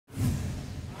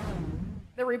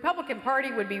The Republican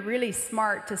Party would be really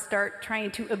smart to start trying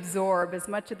to absorb as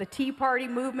much of the Tea Party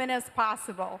movement as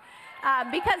possible.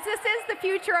 Because this is the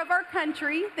future of our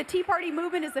country. The Tea Party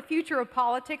movement is the future of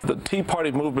politics. The Tea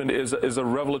Party movement is a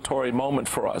revelatory moment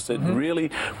for us. It really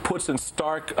puts in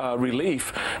stark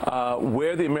relief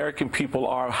where the American people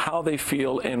are, how they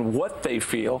feel, and what they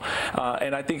feel.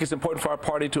 And I think it's important for our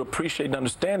party to appreciate and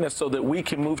understand this so that we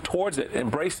can move towards it,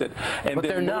 embrace it, and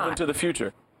then move into the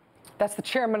future. That's the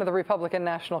chairman of the Republican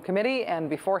National Committee, and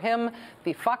before him,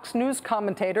 the Fox News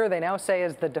commentator they now say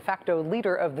is the de facto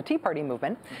leader of the Tea Party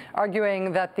movement,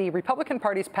 arguing that the Republican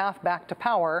Party's path back to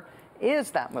power is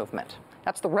that movement.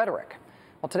 That's the rhetoric.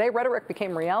 Well, today, rhetoric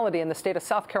became reality in the state of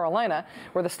South Carolina,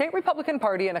 where the state Republican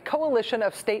Party and a coalition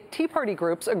of state Tea Party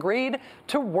groups agreed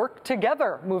to work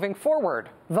together moving forward.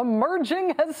 The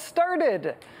merging has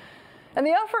started. And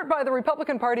the effort by the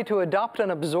Republican Party to adopt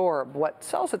and absorb what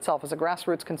sells itself as a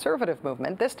grassroots conservative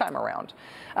movement this time around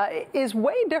is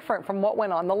way different from what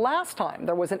went on the last time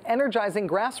there was an energizing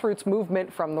grassroots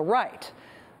movement from the right.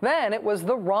 Then it was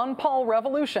the Ron Paul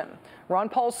revolution. Ron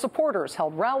Paul's supporters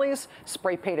held rallies,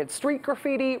 spray-painted street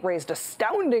graffiti, raised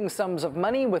astounding sums of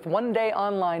money with one-day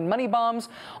online money bombs,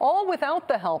 all without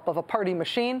the help of a party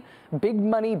machine, big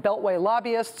money Beltway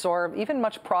lobbyists, or even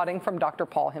much prodding from Dr.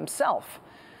 Paul himself.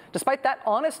 Despite that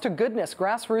honest-to-goodness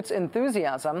grassroots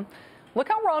enthusiasm, look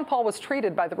how Ron Paul was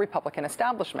treated by the Republican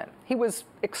establishment. He was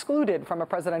excluded from a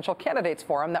presidential candidates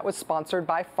forum that was sponsored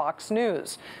by Fox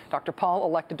News. Dr. Paul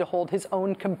elected to hold his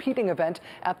own competing event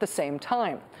at the same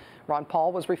time. Ron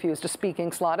Paul was refused a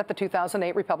speaking slot at the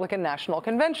 2008 Republican National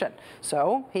Convention.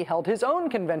 So he held his own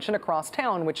convention across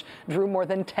town, which drew more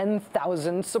than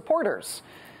 10,000 supporters.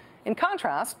 In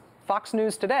contrast, Fox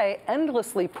News today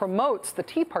endlessly promotes the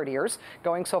Tea Partiers,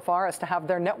 going so far as to have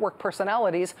their network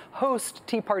personalities host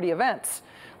Tea Party events.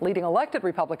 Leading elected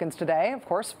Republicans today, of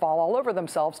course, fall all over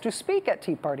themselves to speak at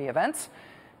Tea Party events.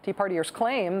 Tea Partiers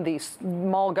claim the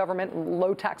small government,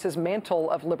 low taxes mantle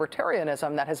of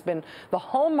libertarianism that has been the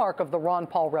hallmark of the Ron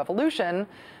Paul revolution.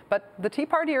 But the Tea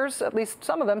Partiers, at least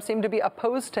some of them, seem to be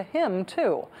opposed to him,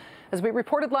 too. As we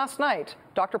reported last night,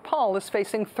 Dr. Paul is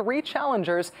facing 3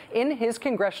 challengers in his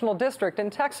congressional district in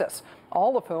Texas,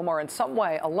 all of whom are in some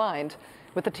way aligned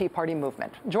with the Tea Party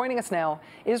movement. Joining us now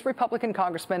is Republican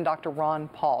Congressman Dr. Ron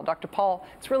Paul. Dr. Paul,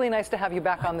 it's really nice to have you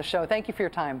back on the show. Thank you for your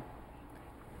time.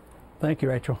 Thank you,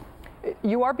 Rachel.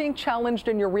 You are being challenged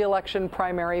in your re-election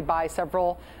primary by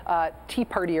several Tea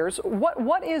Partiers.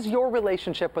 What is your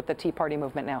relationship with the Tea Party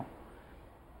movement now?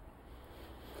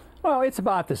 Well, it's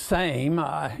about the same.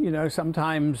 You know,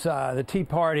 sometimes the Tea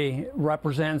Party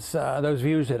represents those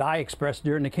views that I expressed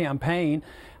during the campaign.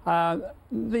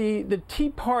 The Tea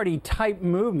Party type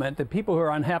movement, the people who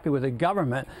are unhappy with the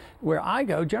government, where I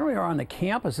go, generally are on the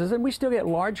campuses, and we still get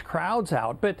large crowds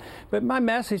out. But my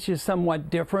message is somewhat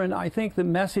different. I think the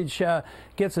message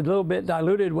gets a little bit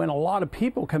diluted when a lot of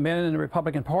people come in, and the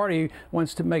Republican Party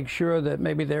wants to make sure that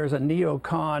maybe there's a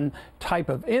neocon type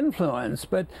of influence.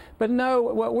 But no,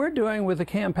 what we're doing with the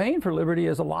Campaign for Liberty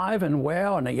is alive and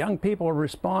well, and the young people are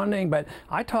responding. But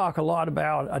I talk a lot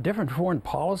about a different foreign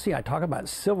policy. I talk about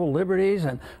civil liberties,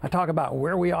 and I talk about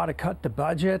where we ought to cut the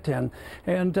budget, and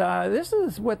this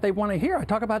is what they want to hear. I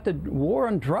talk about the war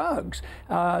on drugs.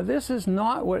 This is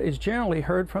not what is generally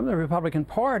heard from the Republican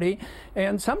Party,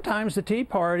 and sometimes the Tea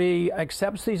Party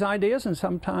accepts these ideas, and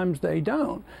sometimes they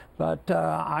don't. But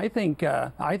I think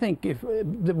if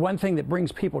the one thing that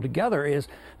brings people together is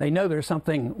they know there's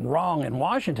something wrong in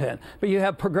Washington. But you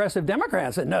have progressive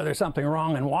Democrats that know there's something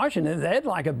wrong in Washington. They'd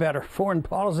like a better foreign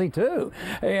policy too,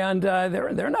 and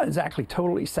they're not exactly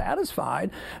totally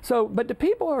satisfied. So, but the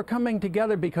people are coming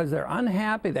together because they're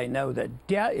unhappy. They know that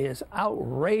debt is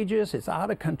outrageous. It's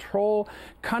out of control.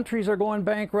 Countries are going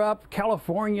bankrupt.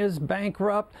 California's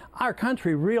bankrupt. Our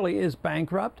country really is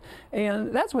bankrupt,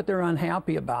 and that's what they're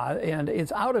unhappy about. And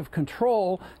it's out of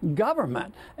control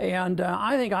government. And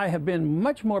I think I have been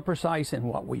much more precise in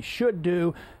what we should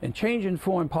do in changing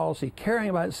foreign policy, caring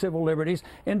about civil liberties,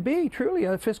 and being truly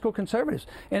a fiscal conservative.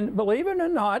 And believe it or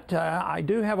not, I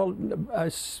do have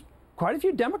quite a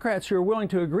few Democrats who are willing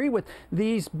to agree with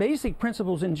these basic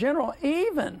principles in general,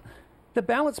 even the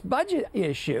balanced budget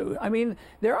issue. I mean,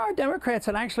 there are Democrats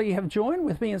that actually have joined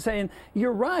with me in saying,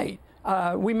 you're right.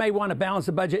 we may want to balance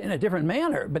the budget in a different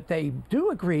manner, but they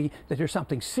do agree that there's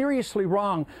something seriously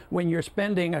wrong when you're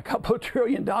spending a couple $1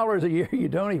 trillion a year you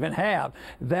don't even have.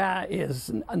 That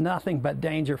is nothing but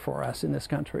danger for us in this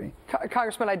country.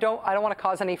 Congressman, I don't want to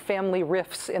cause any family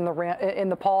rifts in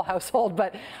the Paul household,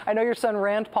 but I know your son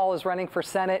Rand Paul is running for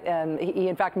Senate, and he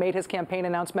in fact made his campaign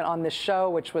announcement on this show,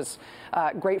 which was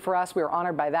great for us. We were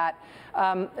honored by that.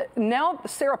 Now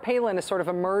Sarah Palin has sort of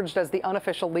emerged as the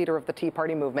unofficial leader of the Tea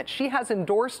Party movement. She has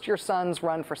endorsed your son's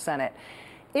run for Senate.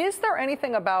 Is there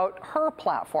anything about her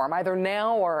platform, either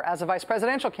now or as a vice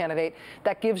presidential candidate,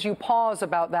 that gives you pause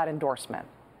about that endorsement?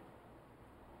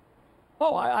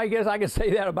 Oh, I guess I could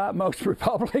say that about most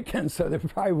Republicans, so there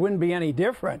probably wouldn't be any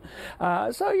different.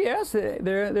 So yes,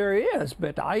 there is,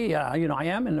 but I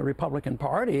am in the Republican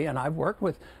Party, and I've worked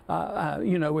with,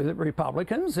 with the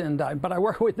Republicans, but I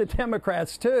work with the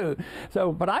Democrats too.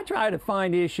 So, but I try to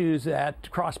find issues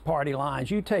that cross party lines.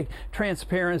 You take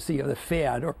transparency of the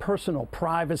Fed, or personal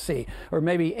privacy, or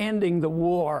maybe ending the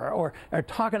war, or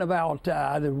talking about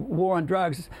the war on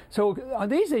drugs. So on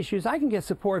these issues, I can get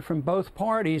support from both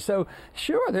parties. So.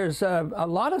 Sure, there's a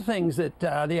lot of things that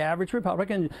the average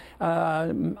Republican,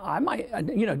 I might,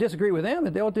 disagree with them,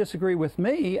 but they'll disagree with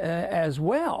me as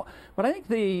well. But I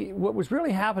think what was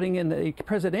really happening in the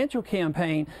presidential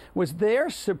campaign was they're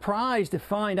surprised to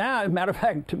find out, as a matter of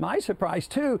fact, to my surprise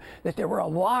too, that there were a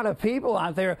lot of people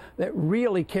out there that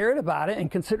really cared about it and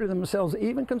considered themselves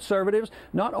even conservatives,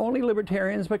 not only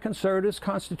libertarians, but conservatives,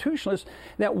 constitutionalists,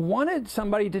 that wanted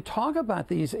somebody to talk about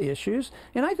these issues.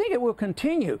 And I think it will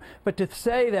continue. But to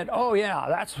say that, oh yeah,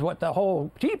 that's what the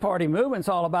whole Tea Party movement's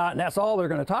all about and that's all they're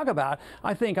going to talk about,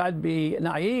 I think I'd be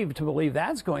naive to believe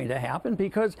that's going to happen,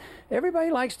 because everybody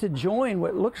likes to join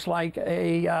what looks like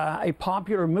a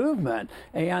popular movement,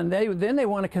 and then they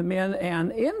want to come in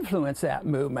and influence that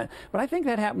movement. But I think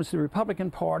that happens to the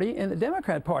Republican Party and the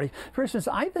Democrat Party. For instance,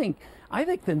 I think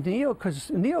the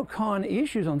neocon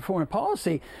issues on foreign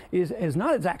policy is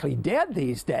not exactly dead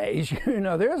these days.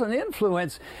 There's an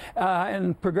influence,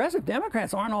 and progressive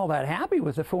Democrats aren't all that happy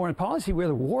with the foreign policy, where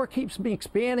the war keeps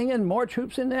expanding and more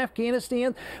troops in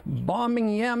Afghanistan,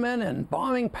 bombing Yemen and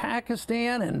bombing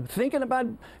Pakistan and thinking about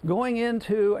going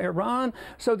into Iran.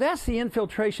 So that's the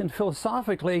infiltration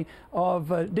philosophically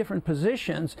of different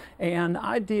positions, and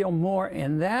I deal more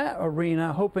in that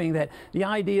arena, hoping that the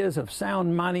ideas of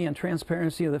sound money and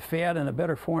transparency of the Fed and a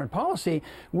better foreign policy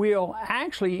will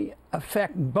actually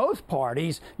affect both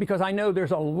parties, because I know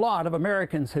there's a lot of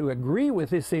Americans who agree with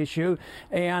this issue,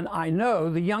 and I know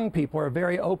the young people are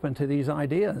very open to these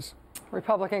ideas.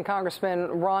 Republican Congressman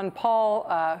Ron Paul,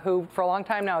 who for a long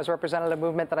time now has represented a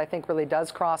movement that I think really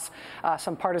does cross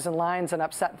some partisan lines and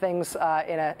upset things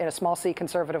in a small C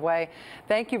conservative way.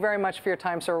 Thank you very much for your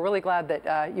time, sir. We're really glad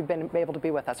that you've been able to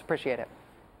be with us. Appreciate it.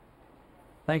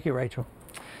 Thank you, Rachel.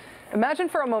 Imagine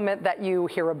for a moment that you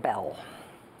hear a bell.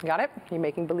 Got it? You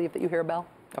making believe that you hear a bell?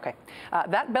 Okay.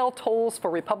 That bell tolls for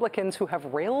Republicans who have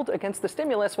railed against the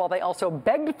stimulus while they also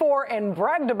begged for and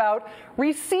bragged about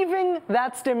receiving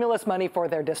that stimulus money for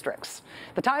their districts.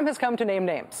 The time has come to name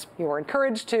names. You are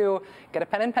encouraged to get a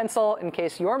pen and pencil in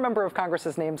case your member of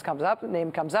Congress's name comes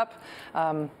up.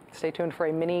 Stay tuned for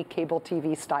a mini cable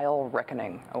TV style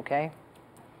reckoning, okay?